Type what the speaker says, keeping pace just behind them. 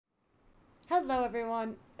Hello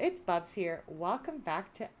everyone, it's Bubs here. Welcome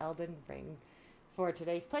back to Elden Ring. For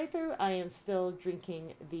today's playthrough, I am still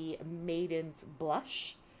drinking the Maiden's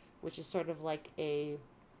Blush, which is sort of like a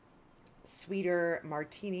sweeter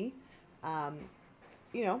martini. Um,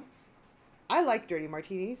 you know, I like dirty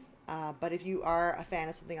martinis, but if you are a fan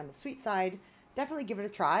of something on the sweet side, definitely give it a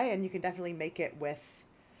try, and you can definitely make it with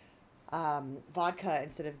vodka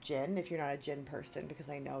instead of gin if you're not a gin person, because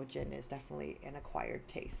I know gin is definitely an acquired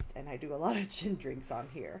taste and I do a lot of gin drinks on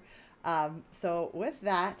here. So with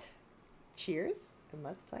that, cheers and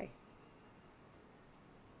let's play.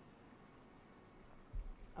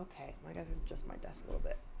 Okay, I gotta adjust my desk a little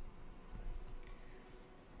bit.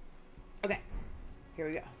 Okay, here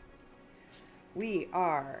we go.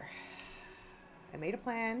 I made a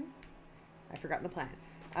plan. I've forgotten the plan.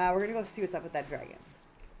 We're gonna go see what's up with that dragon.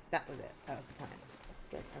 That was it. That was the plan.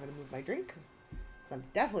 Okay, I'm going to move my drink, because I'm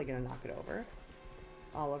definitely going to knock it over.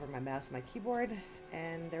 All over my mouse and my keyboard,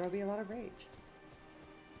 and there will be a lot of rage.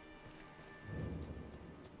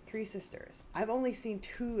 3 sisters. I've only seen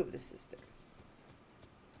 2 of the sisters.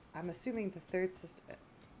 I'm assuming the 3rd sister...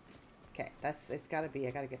 Okay, it's got to be,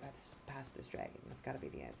 I got to get past this dragon. That's got to be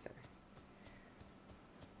the answer.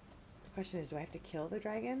 The question is, do I have to kill the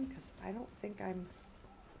dragon? Because I don't think I'm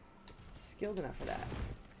skilled enough for that.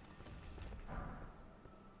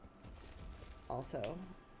 Also,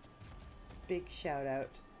 big shout out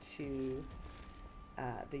to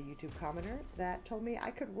the YouTube commenter that told me I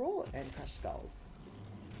could roll and crush skulls.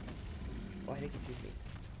 Oh, I think he sees me.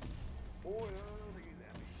 Oh, I don't think he's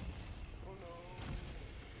at me. Oh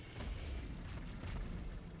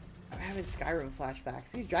no. I'm having Skyrim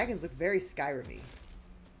flashbacks. These dragons look very Skyrim-y.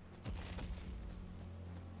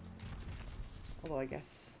 Although I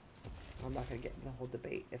guess I'm not going to get into the whole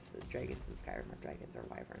debate if the dragons in Skyrim are dragons or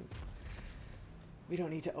wyverns. We don't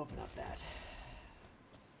need to open up that.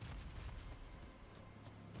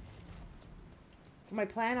 So my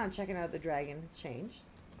plan on checking out the dragon has changed,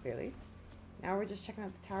 clearly. Now we're just checking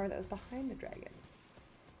out the tower that was behind the dragon.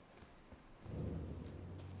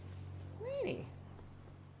 Rainy.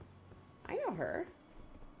 I know her.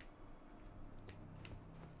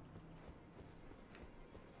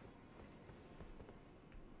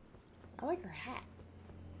 I like her hat.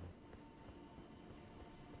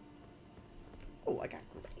 Oh, I got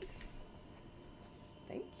grace.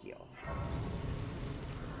 Thank you.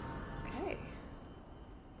 Okay.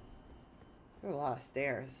 There are a lot of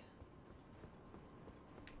stairs.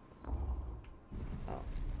 Oh.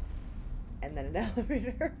 And then an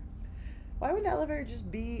elevator. Why would the elevator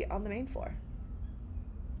just be on the main floor?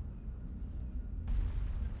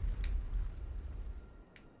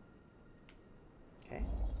 Okay.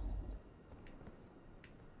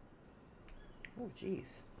 Oh,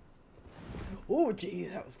 jeez. Oh,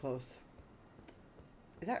 geez, that was close.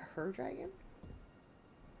 Is that her dragon?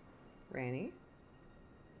 Ranny?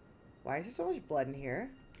 Why is there so much blood in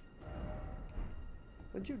here?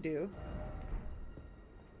 What'd you do?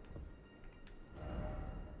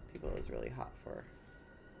 People are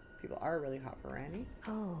really hot for Ranny.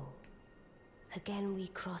 Oh, again we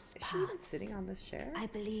cross paths. Is she even sitting on this chair? I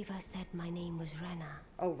believe I said my name was Rena.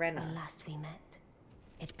 Oh, Rena. When last we met.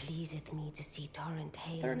 It pleaseth me to see Torrent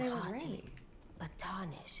hale Her and name was hearty, Ranny. but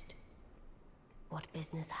tarnished. What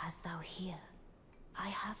business hast thou here? I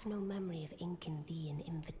have no memory of inking thee an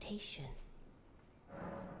invitation.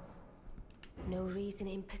 No reason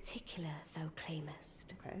in particular thou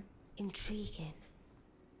claimest. Okay. Intriguing.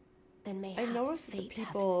 Then I mayhaps noticed that the fate hath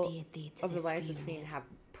people steered thee to of the this Lions reunion. Between have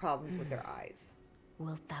problems with their eyes.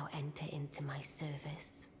 Wilt thou enter into my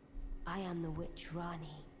service? I am the witch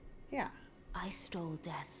Rani. Yeah. I stole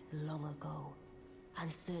death long ago,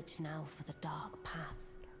 and search now for the dark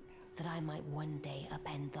path, that I might one day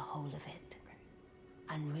upend the whole of it,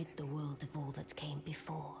 and rid the world of all that came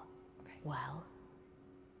before. Well,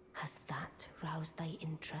 has that roused thy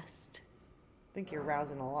interest? I think you're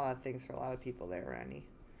rousing a lot of things for a lot of people there, Ranny.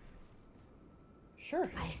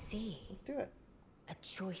 Sure. I see. Let's do it. A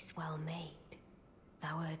choice well made.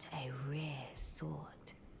 Thou art a rare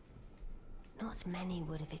sword. Not many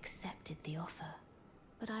would have accepted the offer,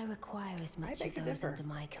 but I require as much of those under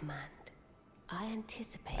my command. I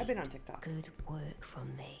anticipate I've been on TikTok. Good work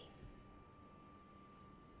from thee.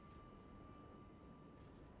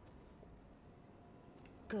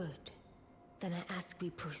 Good. Then I ask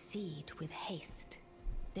we proceed with haste.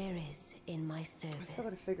 There is in my service I still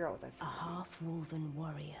gotta figure out what that's a half-wolven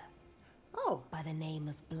warrior. Oh. By the name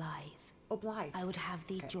of Blythe. Oh, Blythe. I would have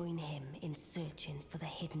thee join him in searching for the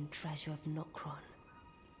hidden treasure of Nokron,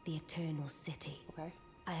 the Eternal City. Okay.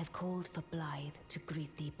 I have called for Blythe to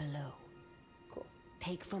greet thee below. Cool.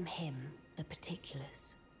 Take from him the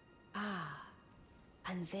particulars. Ah,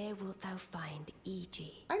 And there wilt thou find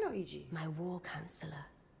Eg, I know E.G. my war counselor,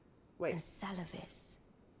 Wait, and Salavis,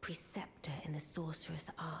 preceptor in the sorcerous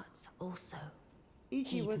arts also. E.G.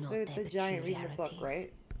 Heed was not the their giant reading the book, peculiarities.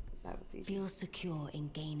 right? That was E.G. Feel secure in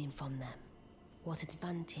gaining from them what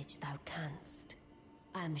advantage thou canst.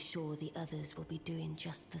 I am sure the others will be doing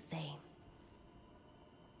just the same.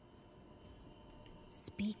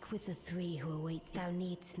 Speak with the three who await. Thou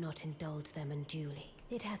needst not indulge them unduly.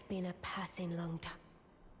 It hath been a passing long time.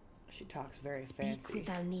 She talks very Speak fancy. with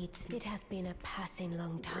thou needs. It hath been a passing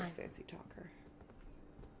long Very time. fancy talker.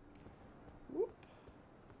 Whoop.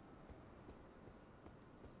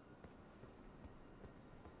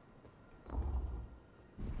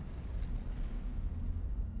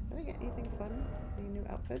 Did I get anything fun? Any new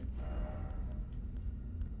outfits?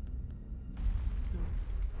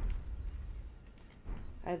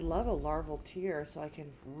 I'd love a larval tier so I can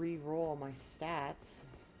re-roll my stats.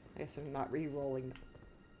 I guess I'm not re-rolling.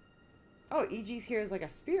 Oh, EG's here as like a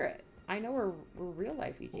spirit. I know where real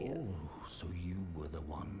life EG is. Oh, so you were the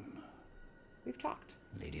one. We've talked.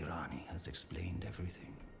 Lady Rani has explained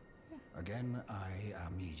everything. Yeah. Again, I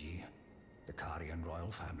am Iji, the Karian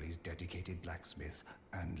royal family's dedicated blacksmith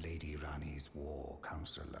and Lady Rani's war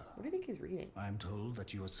counselor. What do you think he's reading? I'm told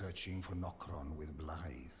that you are searching for Nokron with Blythe.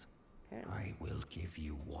 Apparently. I will give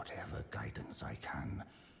you whatever guidance I can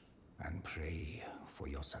and pray for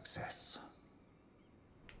your success.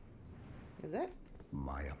 Is it?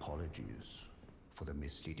 My apologies for the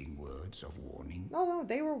misleading words of warning. No,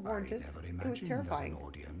 they were warranted. I never It was imagined that terrifying. an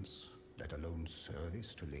audience, let alone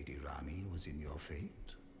service to Lady Rani, was in your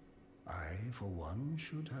fate. I, for one,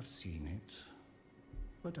 should have seen it,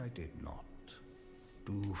 but I did not.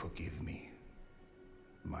 Do forgive me,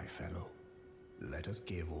 my fellow. Let us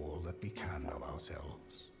give all that we can of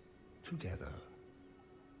ourselves, together,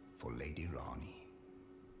 for Lady Rani.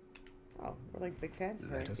 Oh, we're like big fans of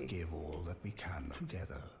her. Let I us see. give all that we can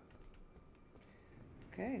together.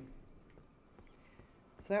 Okay.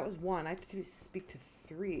 So that was one. I have to speak to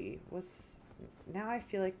three. Now I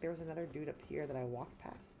feel like there was another dude up here that I walked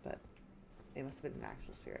past, but it must have been an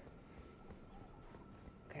actual spirit.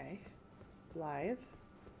 Okay. Blythe.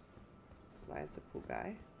 Blythe's a cool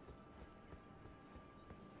guy.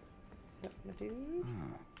 Sup, my dude?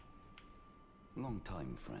 Long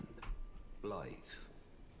time, friend. Blythe.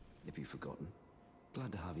 Have you forgotten?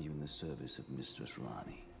 Glad to have you in the service of Mistress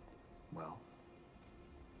Rani. Well,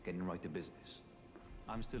 getting right to business.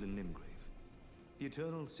 I'm still in Limgrave. The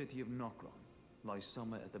eternal city of Nokron lies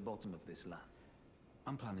somewhere at the bottom of this land.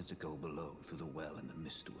 I'm planning to go below through the well in the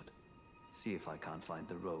Mistwood. See if I can't find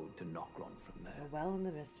the road to Nokron from there. The well in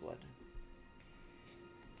the Mistwood.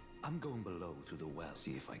 I'm going below through the well.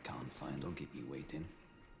 See if I can't find. Don't keep you waiting.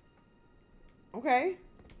 Okay.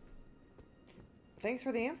 Thanks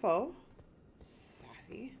for the info.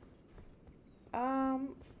 Sassy.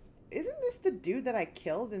 Isn't this the dude that I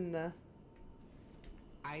killed in the...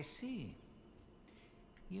 I see.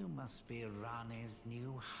 You must be Rani's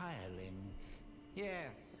new hireling.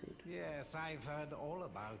 Yes, I've heard all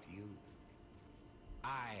about you.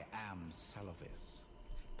 I am Salavis,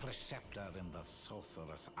 preceptor in the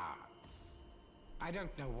sorcerous arts. I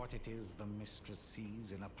don't know what it is the mistress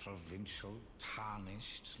sees in a provincial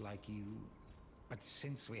tarnished like you, but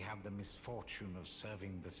since we have the misfortune of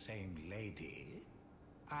serving the same lady,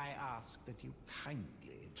 I ask that you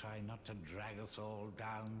kindly try not to drag us all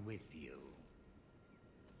down with you.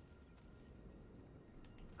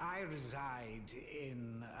 I reside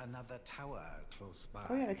in another tower close by.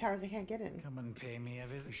 Oh yeah, the towers I can't get in. Come and pay me a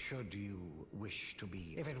visit, should you wish to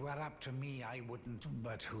be. If it were up to me, I wouldn't.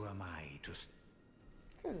 But who am I to... This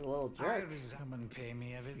guy's a little jerk. Come and pay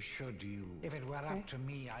me a visit, should you. If it were up to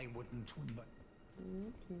me, I wouldn't. But...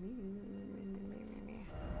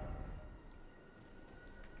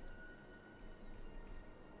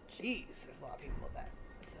 Jeez, there's a lot of people with that.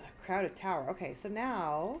 It's a crowded tower. Okay, so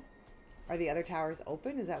now... Are the other towers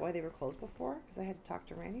open? Is that why they were closed before? Because I had to talk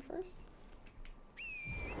to Randy first?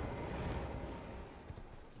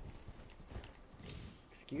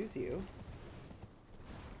 Excuse you.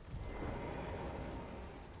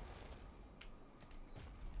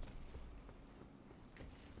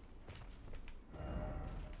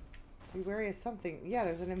 Be wary of something. Yeah,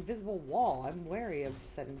 there's an invisible wall. I'm wary of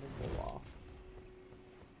said invisible wall.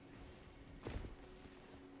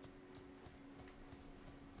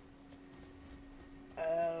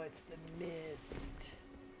 Oh, it's the mist.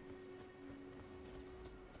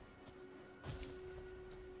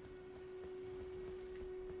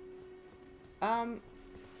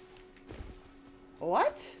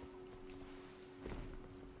 What?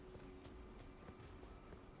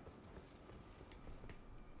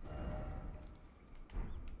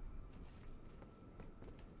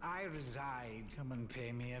 I reside. Come and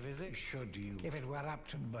pay me a visit, should you? If it were up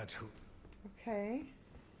to... But who... Okay.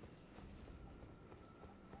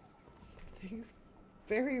 Something's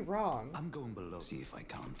very wrong. I'm going below. See if I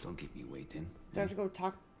can't. Don't keep me waiting. Do I have to go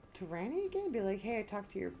talk to Ranny again? Be like, hey, I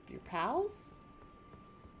talked to your pals?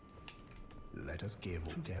 Let us give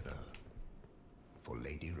together for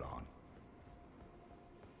Lady Ron.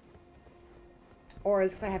 Or is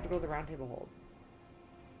it because I have to go to the round table hold?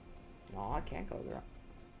 No, I can't go to the round.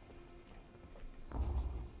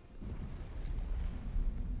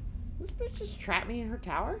 This bitch just trapped me in her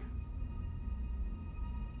tower?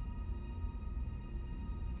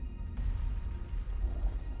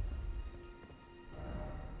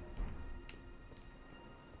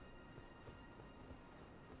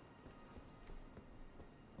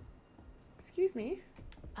 Excuse me.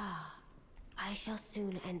 Ah, I shall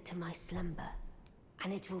soon enter my slumber,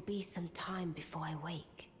 and it will be some time before I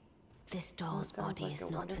wake. This doll's body like is a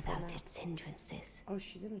not wonderful without nap. its hindrances. Oh,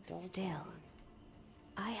 she's in a doll's Still, body.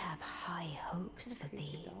 I have high hopes for Creepy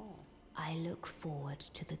thee. doll. I look forward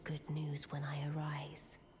to the good news when I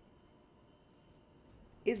arise.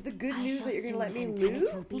 Is the good I news shall that you're gonna let soon me enter, and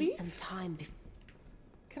it will be leave? some time before.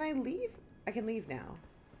 Can I leave? I can leave now.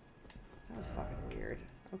 That was fucking weird.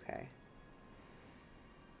 Okay.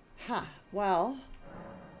 Huh. Well,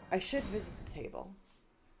 I should visit the table.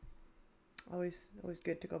 Always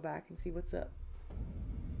good to go back and see what's up.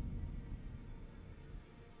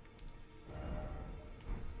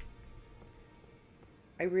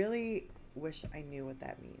 I really wish I knew what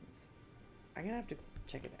that means. I'm gonna have to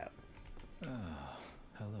check it out. Ah,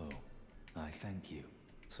 hello. I thank you.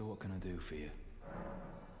 So what can I do for you?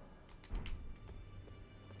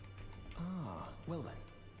 Ah, well then.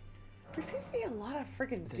 There seems to be a lot of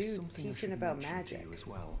freaking There's dudes something I teaching should about mention to magic. you as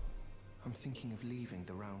well. I'm thinking of leaving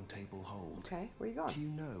the Round Table Hold. Okay, where you going? Do you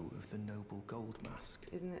know of the noble Gold Mask?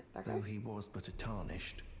 Isn't it that guy? Though he was but a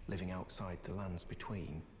tarnished, living outside the lands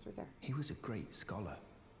between, It's right there. he was a great scholar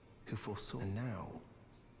who foresaw. And now,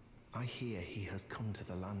 I hear he has come to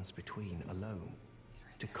the lands between alone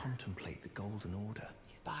to contemplate the Golden Order.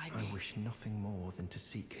 He's behind me. I wish nothing more than to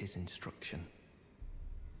seek his instruction,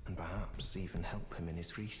 and perhaps even help him in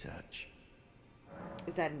his research.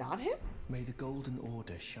 Is that not him? May the Golden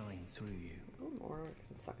Order shine through you. Golden Order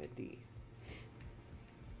can suck a D.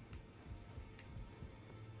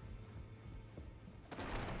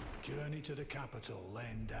 Journey to the capital,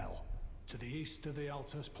 Lendell. To the east of the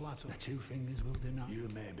Altus Plateau. The two fingers will deny. You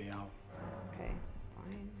may be out. Okay.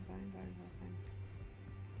 Fine.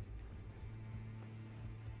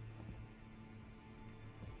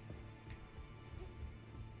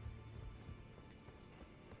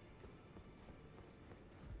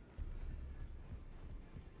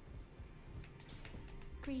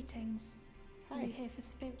 Greetings. Are Hi. you here for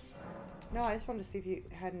spirit? No, I just wanted to see if you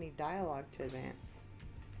had any dialogue to advance.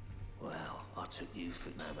 Well, I took you for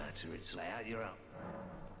no matter its layout, you're up.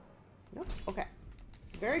 Nope. Okay.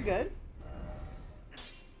 Very good.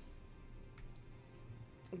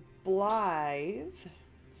 Blythe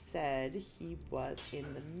said he was in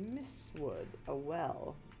the Mistwood, a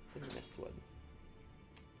well in the Mistwood.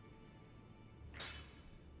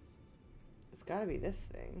 It's gotta be this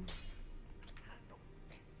thing.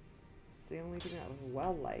 It's the only thing that was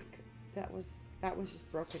well-like. That was just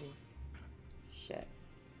broken shit.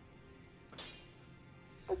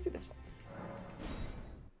 Let's do this one.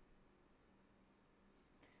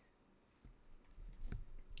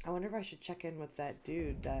 I wonder if I should check in with that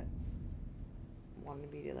dude that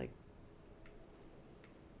wanted me to, like,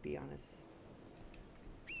 be on his...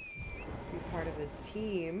 be part of his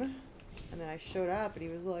team. And then I showed up and he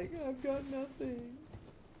was like, I've got nothing.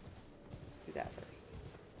 Let's do that first.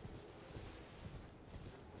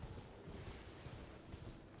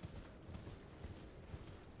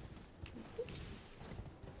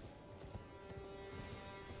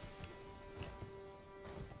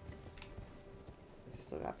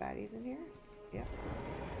 Still got baddies in here? Yeah.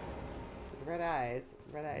 With red eyes,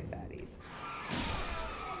 red-eyed baddies.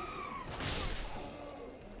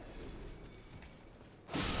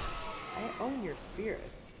 I own your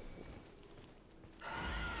spirits.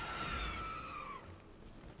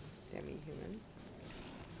 Demi-humans.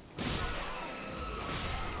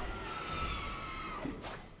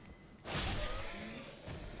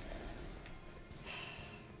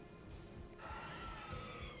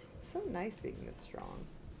 It's so nice being this strong.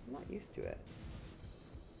 I'm not used to it.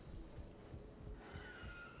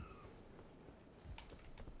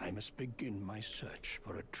 I must begin my search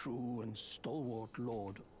for a true and stalwart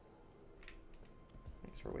lord.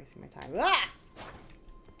 Thanks for wasting my time. Ah!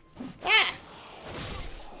 Ah!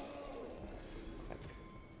 Quick.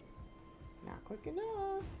 Not quick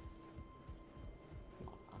enough.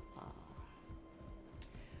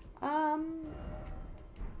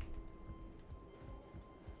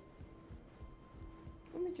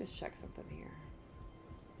 Let me just check something here.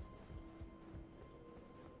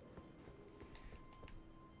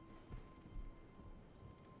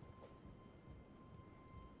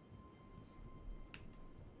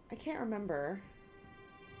 I can't remember.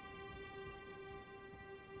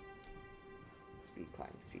 Speed climb,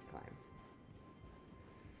 speed climb.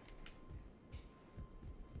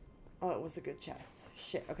 Oh, it was a good chest.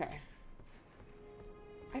 Shit, okay.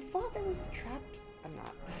 I thought there was a trapped... I'm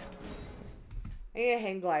not. I need a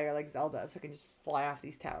hang glider like Zelda so I can just fly off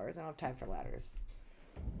these towers. I don't have time for ladders.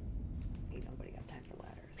 Ain't nobody got time for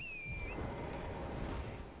ladders.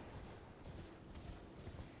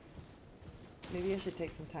 Maybe I should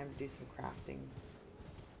take some time to do some crafting.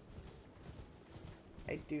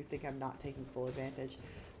 I do think I'm not taking full advantage.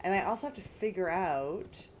 And I also have to figure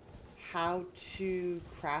out how to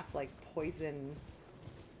craft like poison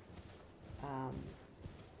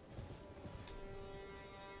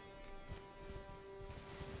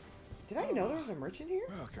did I know there was a merchant here?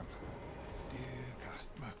 Welcome, dear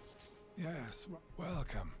customer. Yes,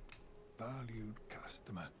 welcome, valued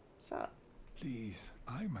customer. What's up? Please,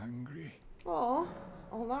 I'm hungry. Oh,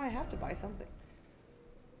 well now I have to buy something.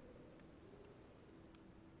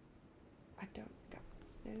 I don't got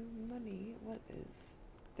no money. What is...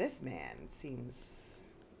 This man seems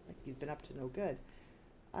like he's been up to no good.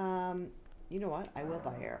 You know what? I will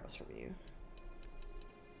buy arrows from you.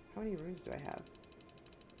 How many runes do I have?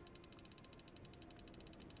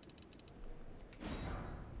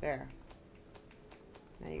 There.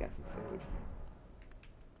 Now you got some food.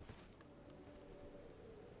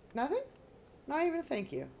 Nothing? Not even a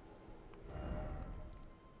thank you.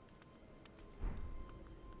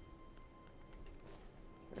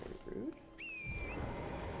 It's very rude.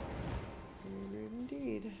 Very rude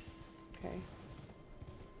indeed. Okay.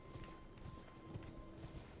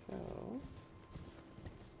 So...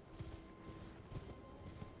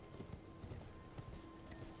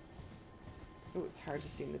 Oh, it's hard to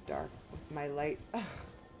see in the dark with my light.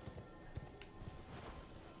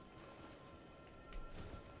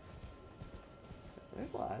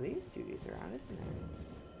 There's a lot of these duties around, isn't there?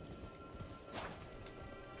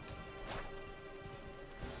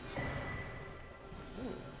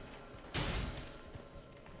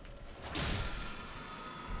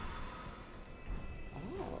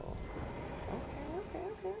 Oh.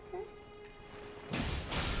 Okay.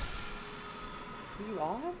 Do you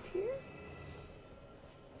all have tears?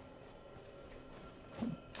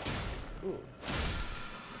 Ooh.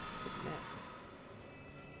 Good mess.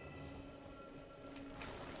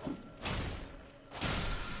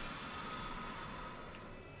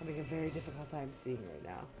 Having a very difficult time seeing right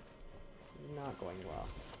now. This is not going well.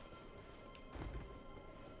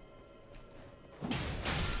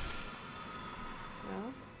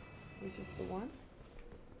 No? It's just the one?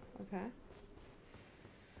 Okay.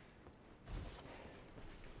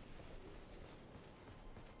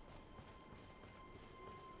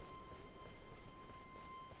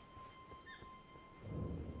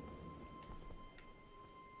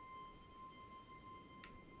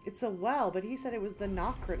 It's a well, but he said it was the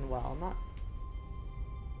Nokrin well, not...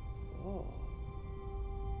 Oh.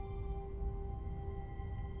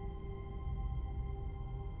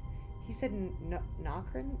 He said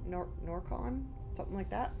Nokrin? Norcon? Something like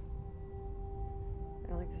that? I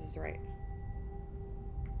don't think this is right.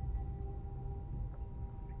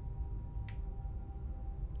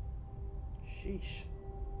 Sheesh. This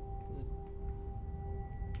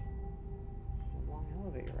is a long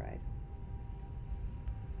elevator ride.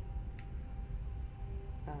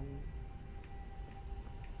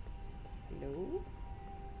 Hello?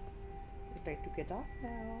 I'd like to get off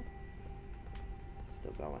now.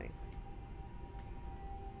 Still going.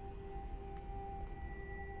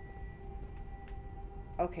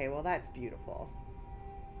 Okay, well that's beautiful.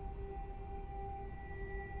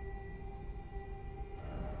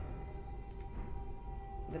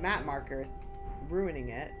 The map marker is ruining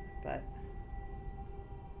it, but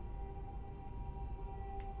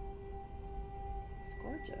it's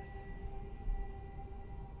gorgeous.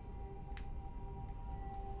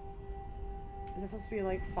 Is that supposed to be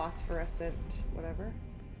like phosphorescent, whatever?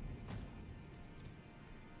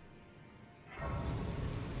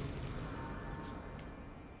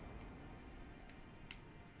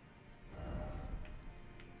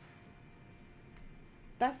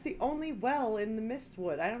 That's the only well in the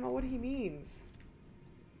Mistwood. I don't know what he means.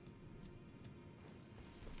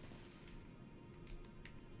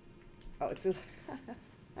 Oh, it's a...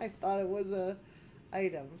 I thought it was a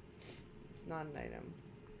item. It's not an item.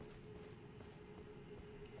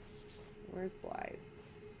 Where's Blythe?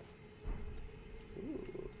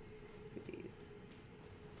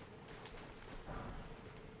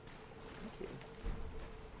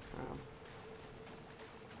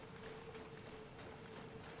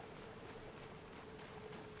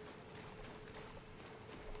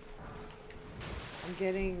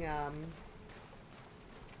 getting,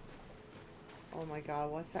 oh my god,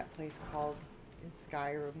 what's that place called in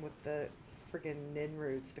Skyrim with the friggin' nin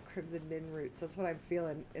roots, the crimson nin roots? That's what I'm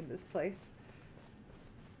feeling in this place.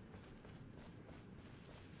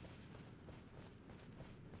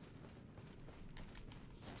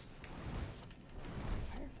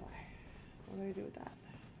 Firefly. What do I do with that?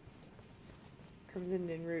 Crimson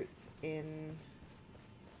nin roots in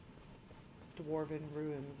dwarven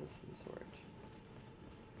ruins of some sort.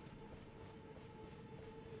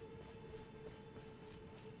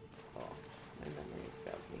 Oh, my memory has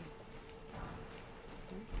failed me.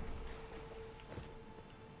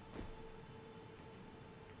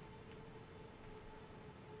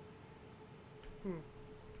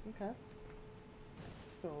 Okay.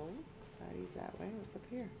 So, Patty's that way. What's up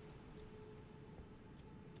here?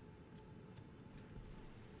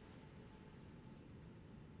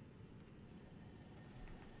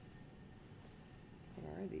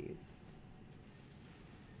 What are these?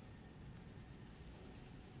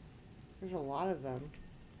 There's a lot of them.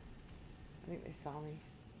 I think they saw me.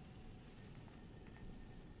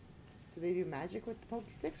 Do they do magic with the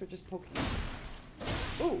pokey sticks or just pokies?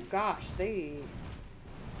 Oh gosh, they...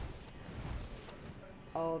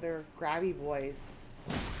 Oh, they're grabby boys.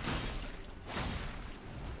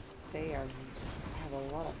 They are have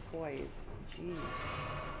a lot of poise. Jeez.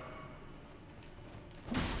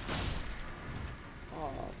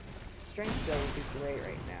 Oh, strength build would be great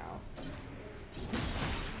right now.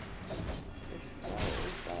 They're slow,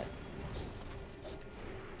 but...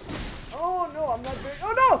 Oh no, I'm not very...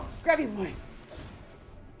 Oh no! Grabby boy!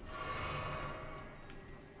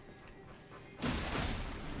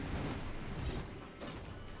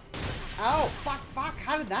 Oh, fuck,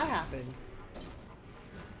 how did that happen?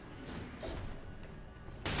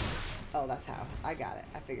 Oh, that's how. I got it.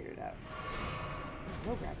 I figured it out.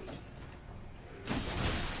 No grabbies.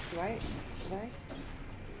 Should I?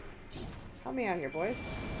 Help me out here, boys.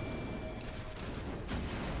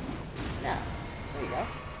 Yeah, there you go.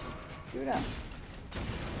 Do it up.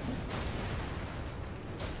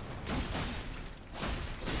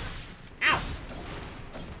 Ow!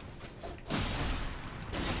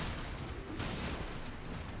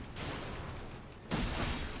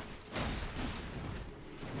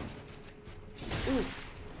 Oof.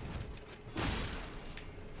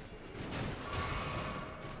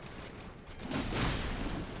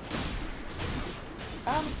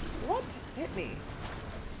 What hit me?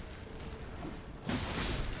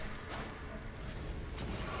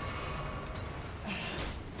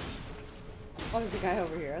 Oh, there's a guy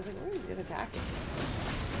over here. I was like, where is he attacking?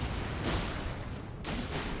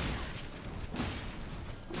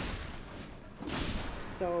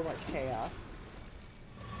 So much chaos.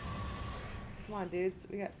 Come on, dudes.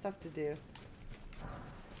 We got stuff to do.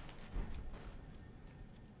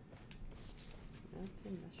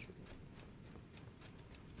 Melted mushrooms.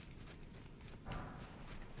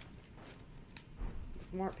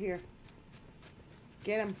 There's more up here. Let's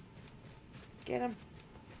get him. Let's get him.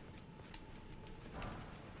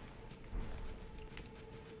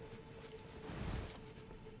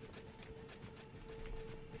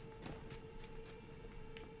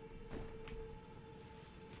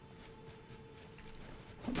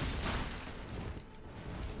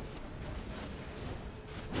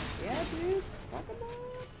 Yeah, dudes. Fuck them up.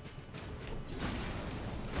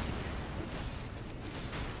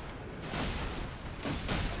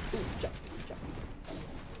 Ooh, jump, jump.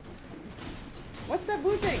 What's that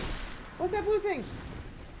blue thing? What's that blue thing?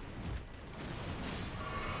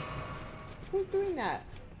 Who's doing that?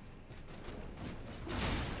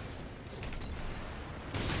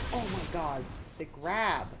 Oh my god. The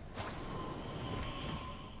grab.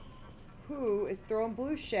 Who is throwing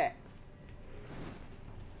blue shit?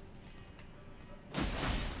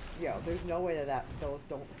 Yo, there's no way that those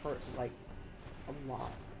don't hurt, like, a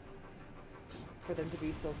lot. For them to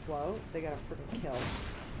be so slow, they gotta freaking kill.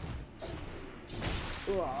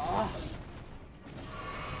 Ugh.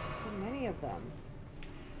 So many of them.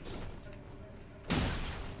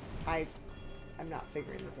 I'm not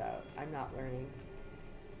figuring this out. I'm not learning.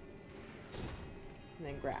 And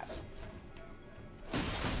then grab.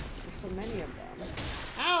 There's so many of them.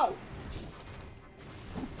 Ow!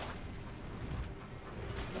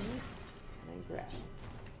 And then grab.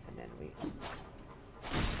 And then we...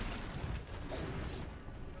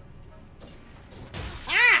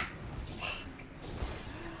 Ah! Fuck.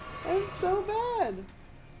 I'm so bad.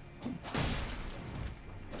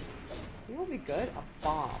 You know what would be good? A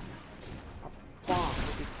bomb. A bomb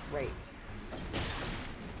would be great.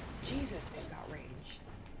 Jesus, they've got range.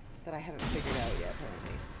 That I haven't figured out yet,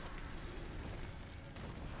 apparently.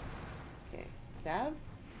 Okay, Stab.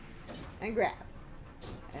 And grab.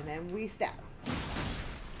 And then we stab.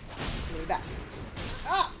 Move back.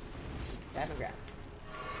 Ah! Stab and grab.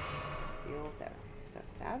 You'll stab. So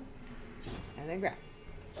stab. And then grab.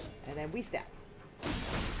 And then we stab.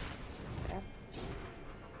 Stab.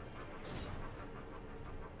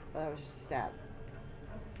 Oh, that was just a stab.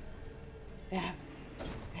 Stab.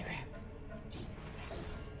 And grab. Stab.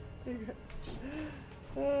 And grab.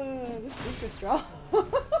 This drink is strong.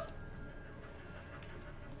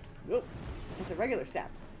 Nope. That's a regular stab.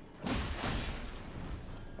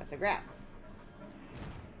 That's a grab.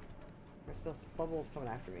 There's still bubbles coming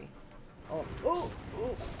after me. Oh, oh,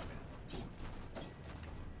 oh.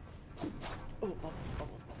 Oh, bubbles,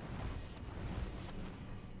 bubbles, bubbles, bubbles.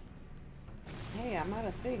 Hey, I'm out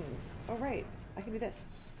of things. Oh, right. I can do this.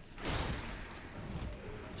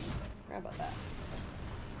 Forgot about that.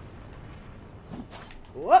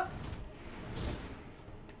 Whoop!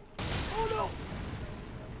 Oh, no!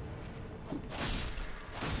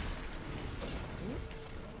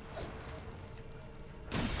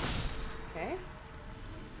 Okay.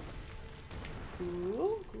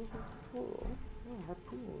 Cool, cool, cool, cool. Oh,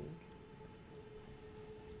 harpoon.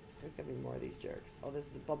 There's gonna be more of these jerks. Oh, this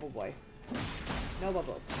is a bubble boy. No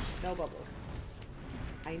bubbles. No bubbles.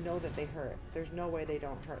 I know that they hurt. There's no way they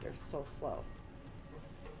don't hurt. They're so slow.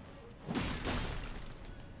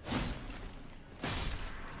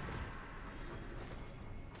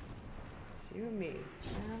 You and me.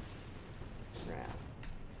 Round. Round.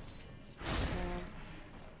 Round.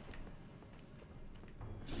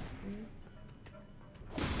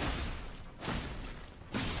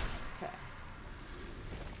 Okay.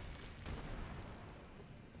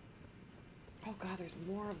 Oh god, there's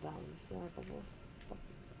more of them. So bubble.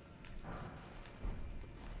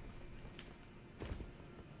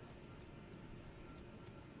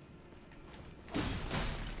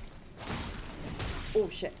 Oh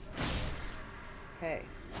shit. Okay.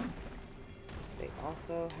 They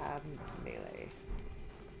also have melee.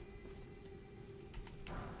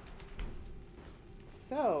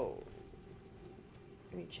 So,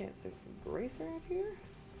 any chance there's some grace around here?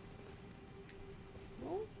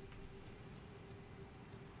 No?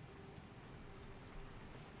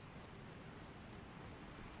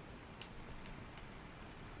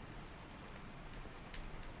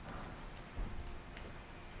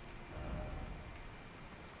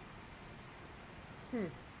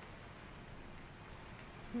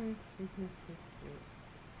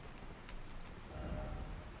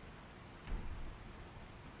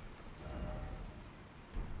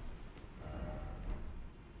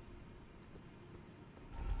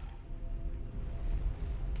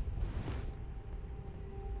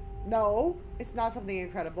 No, it's not something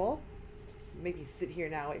incredible. Make me sit here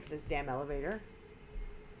now, wait for this damn elevator.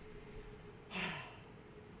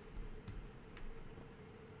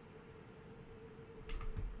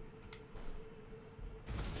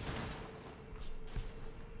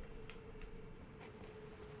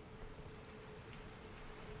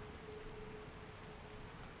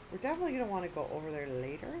 We're definitely going to want to go over there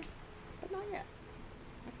later, but not yet.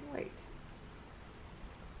 I can wait.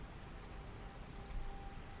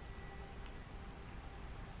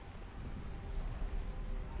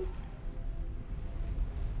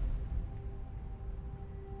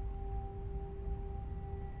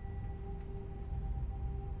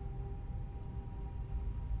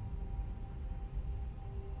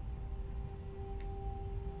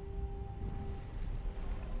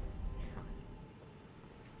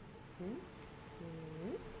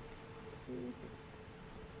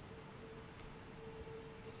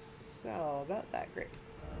 So, about that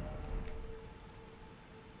grace.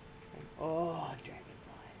 Oh,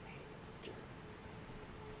 dragonflies. I hate those jerks.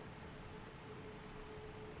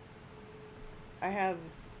 I have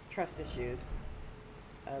trust issues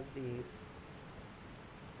of these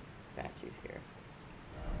statues here.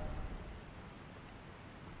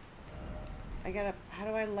 I gotta... How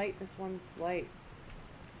do I light this one's light?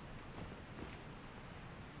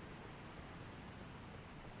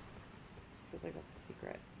 Feels like that's a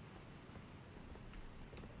secret.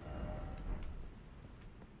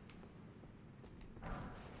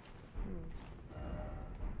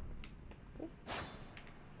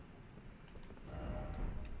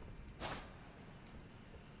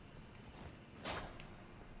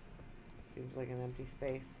 Seems like an empty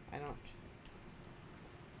space. I don't...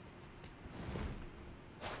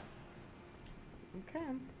 Okay.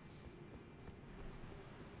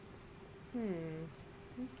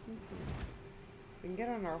 We can get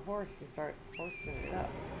on our horse and start horsing it up.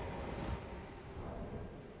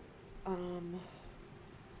 Item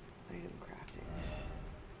crafting.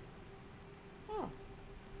 Oh.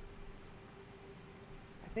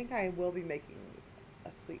 I think I will be making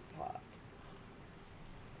a sleep pod.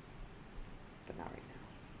 But not right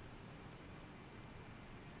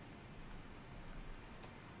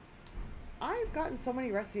now. I've gotten so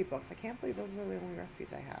many recipe books. I can't believe those are the only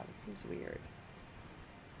recipes I have. It seems weird.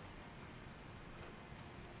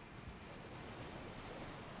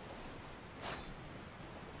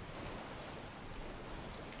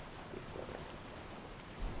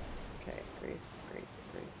 Okay, Grace.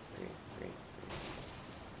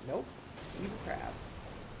 Nope. You crab.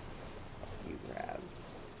 You crab.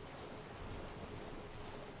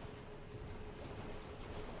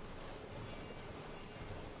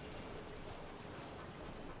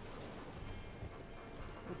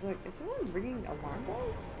 It's like, is someone ringing alarm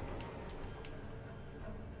bells?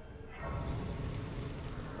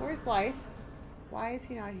 Where's Blythe? Why is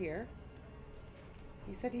he not here?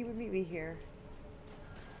 He said he would meet me here.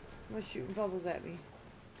 Someone's shooting bubbles at me.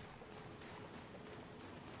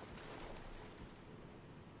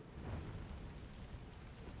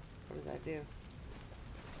 What does that do?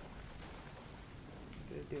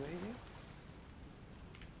 Did it do anything?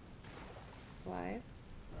 Blythe?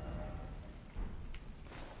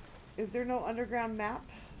 Is there no underground map?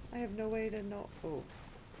 I have no way to know. Oh.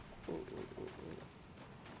 Oh.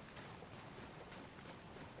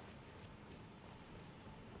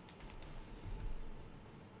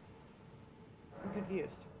 I'm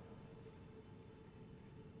confused.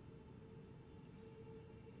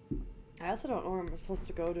 I also don't know where I'm supposed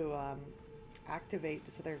to go to activate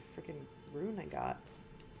this other freaking rune I got.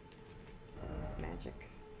 It's magic.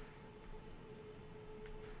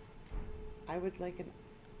 I would like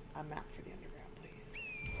a map for the underground, please.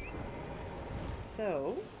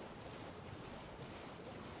 So,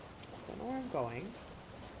 don't know where I'm going.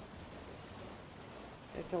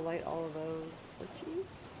 I have to light all of those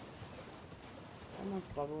torches. Someone's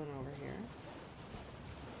bubbling over here.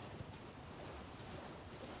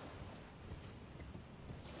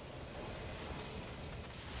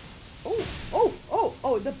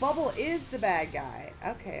 Oh, the bubble is the bad guy.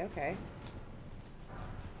 Okay. I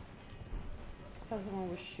thought someone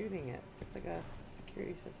was shooting it. It's like a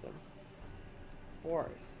security system.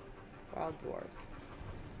 Boars. Wild boars.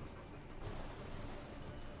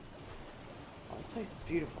 Oh, this place is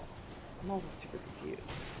beautiful. I'm also super confused.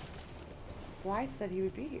 Blythe said he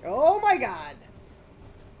would be here. Oh my god!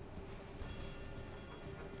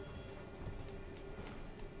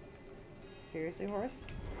 Seriously, horse?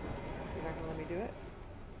 You're not gonna let me do it?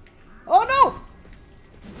 Oh no!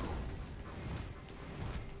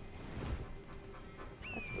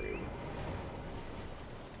 That's rude.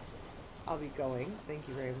 I'll be going. Thank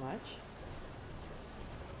you very much.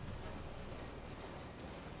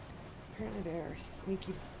 Apparently there are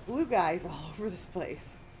sneaky blue guys all over this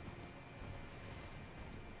place.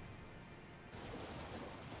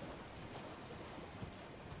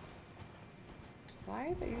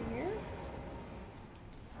 Why are you here?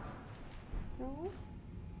 No?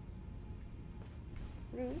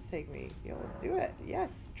 Where does this take me? Yo, let's do it.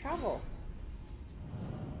 Yes, travel.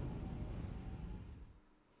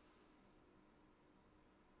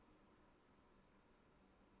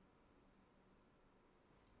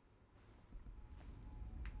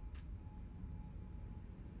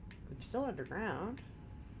 You're still underground,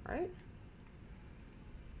 right?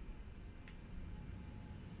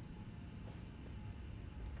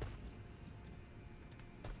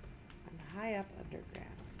 I'm high up underground.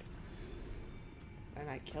 And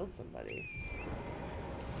I killed somebody.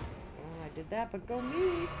 Oh, I did that, but go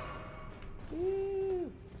me!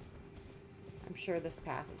 Woo! I'm sure this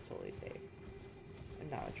path is totally safe. And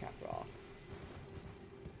not a trap at all.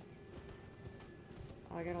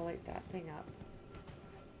 Oh, I gotta light that thing up.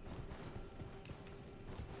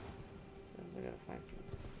 I gotta find some.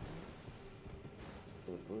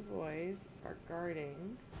 So the blue boys are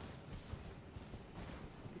guarding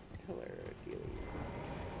these pillar dealies.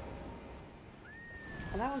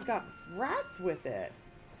 And that one's got rats with it.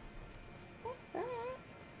 Fuck that.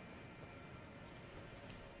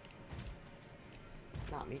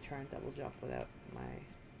 Not me trying to double jump without my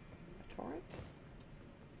torrent.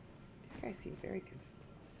 These guys seem very confused.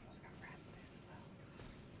 This one's got rats with it as well.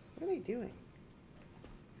 What are they doing?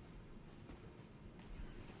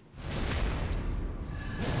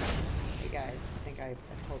 Hey guys, I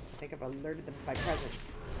think I've alerted them to my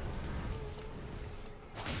presence.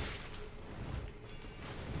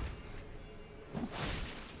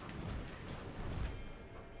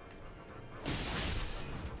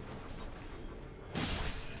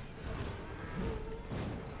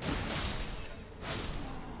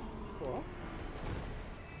 Cool.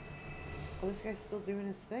 Oh, this guy's still doing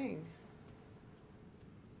his thing.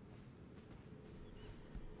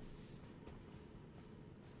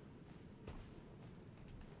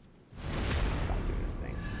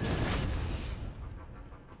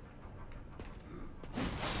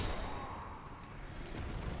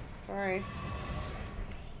 Sorry.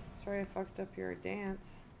 Sorry I fucked up your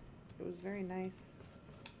dance. It was very nice.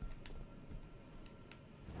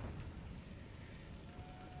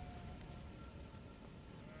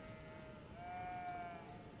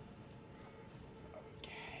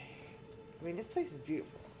 Okay. I mean, this place is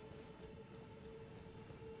beautiful.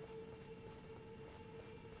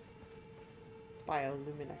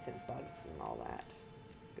 Bioluminescent bugs and all that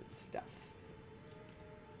good stuff.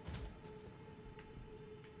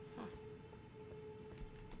 Huh.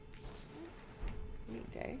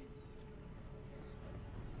 Neat day.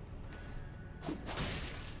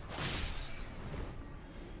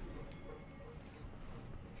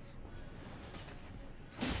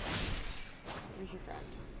 Where's your friend?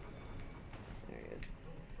 There he is.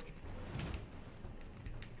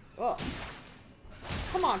 Oh.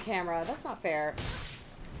 Come on, camera. That's not fair.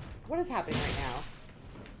 What is happening right now?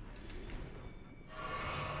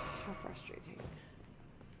 How frustrating.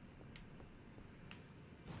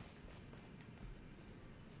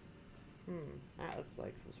 That looks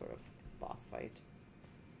like some sort of boss fight.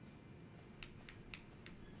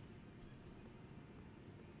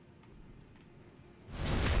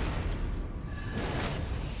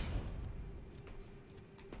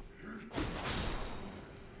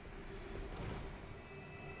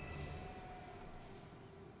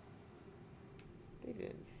 They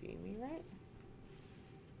didn't see me, right?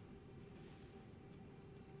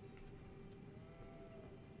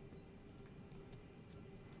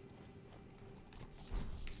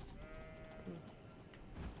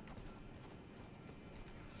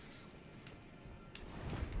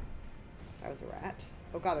 That was a rat.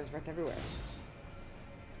 Oh god, there's rats everywhere.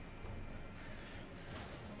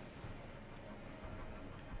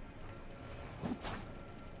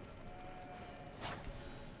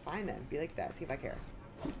 Fine then, be like that, see if I care.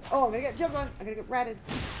 Oh, I'm gonna get jumped on! I'm gonna get ratted.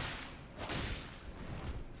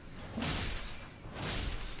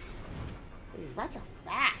 These rats are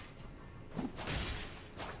fast!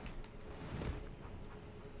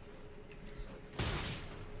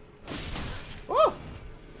 Oh!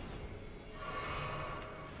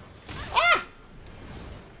 Ah!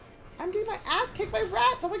 I'm getting my ass kicked by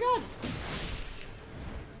rats! Oh my god!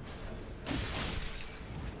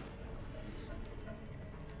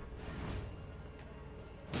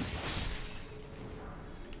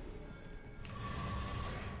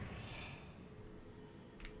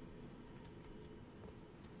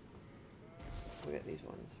 Look at these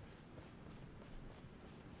ones.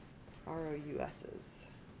 ROUSs.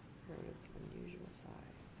 Rodents of unusual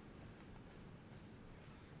size.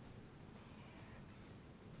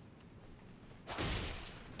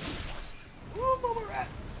 Oh, mama rat!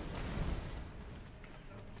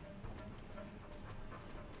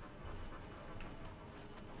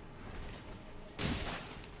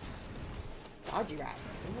 Dodgy rat.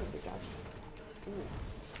 Ooh, they're dodgy.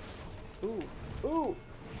 Ooh. Ooh. Ooh.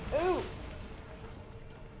 Ooh.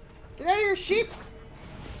 Get out of here, sheep!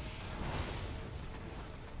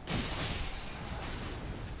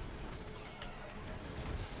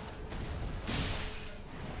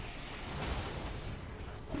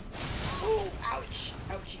 Oh, ouch!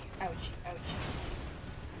 Ouchie, ouchie, ouchie.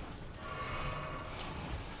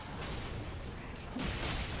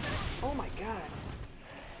 Oh my god.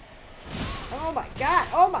 Oh my god!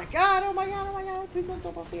 Oh my god! Oh my god! Oh my god! Please don't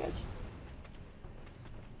jump off the edge.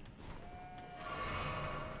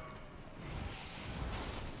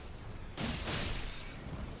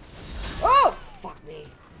 Oh! Fuck me.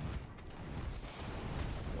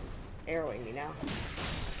 It's arrowing me now.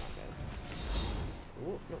 That's not good.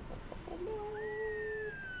 Ooh, no, no, no, no.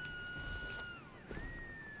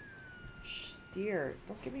 Shh, dear.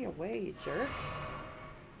 Don't give me away, you jerk.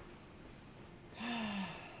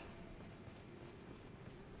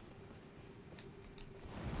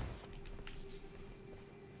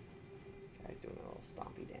 Guy's doing a little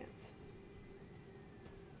stompy dance.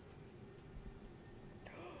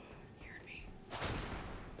 He heard me.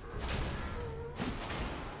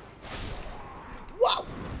 Whoa!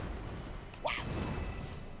 Wow!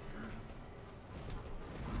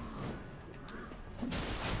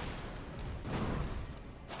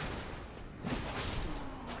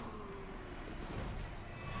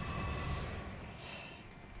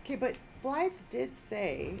 Okay, but Blythe did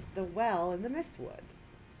say the well in the Mistwood.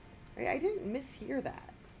 Right? I didn't mishear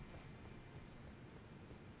that.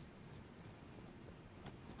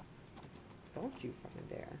 Don't you fucking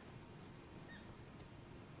dare.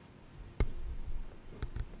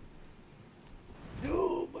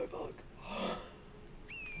 No, my fuck.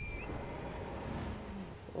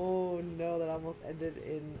 Oh no, that almost ended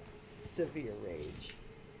in severe rage.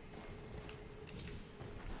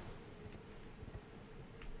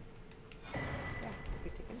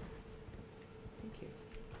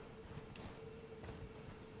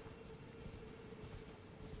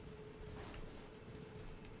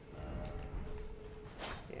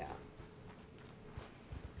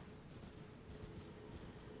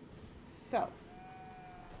 So.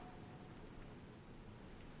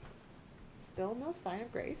 Still no sign of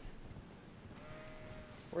Grace.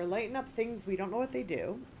 We're lighting up things. We don't know what they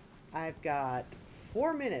do. I've got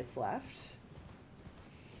 4 minutes left.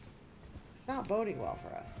 It's not boding well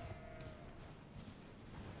for us.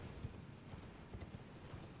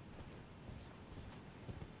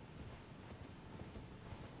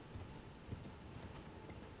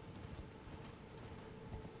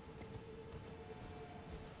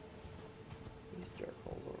 These jerk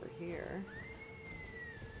holes over here.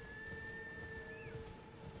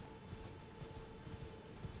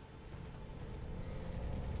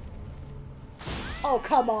 Oh,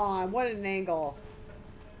 come on. What an angle.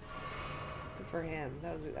 Good for him.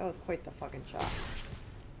 That was quite the fucking shot.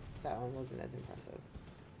 That one wasn't as impressive.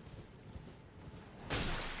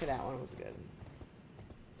 Okay, that one was good.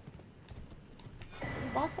 Is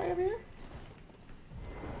a boss fight over here?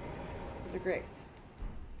 There's a Grace.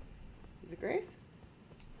 There's a Grace?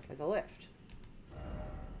 There's a lift.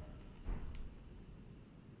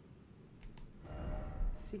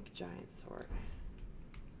 Seek giant sword.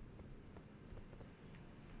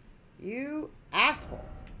 You asshole.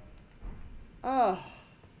 Oh.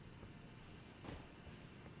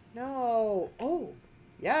 No. Oh.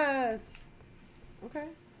 Yes. Okay.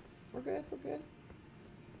 We're good. We're good.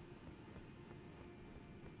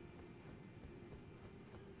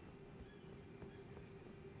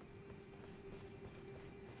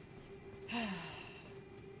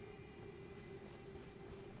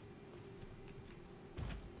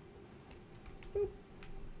 Boop.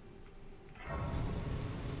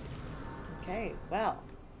 Okay, well,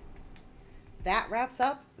 that wraps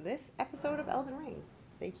up this episode of Elden Ring.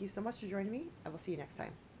 Thank you so much for joining me. I will see you next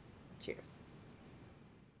time. Cheers.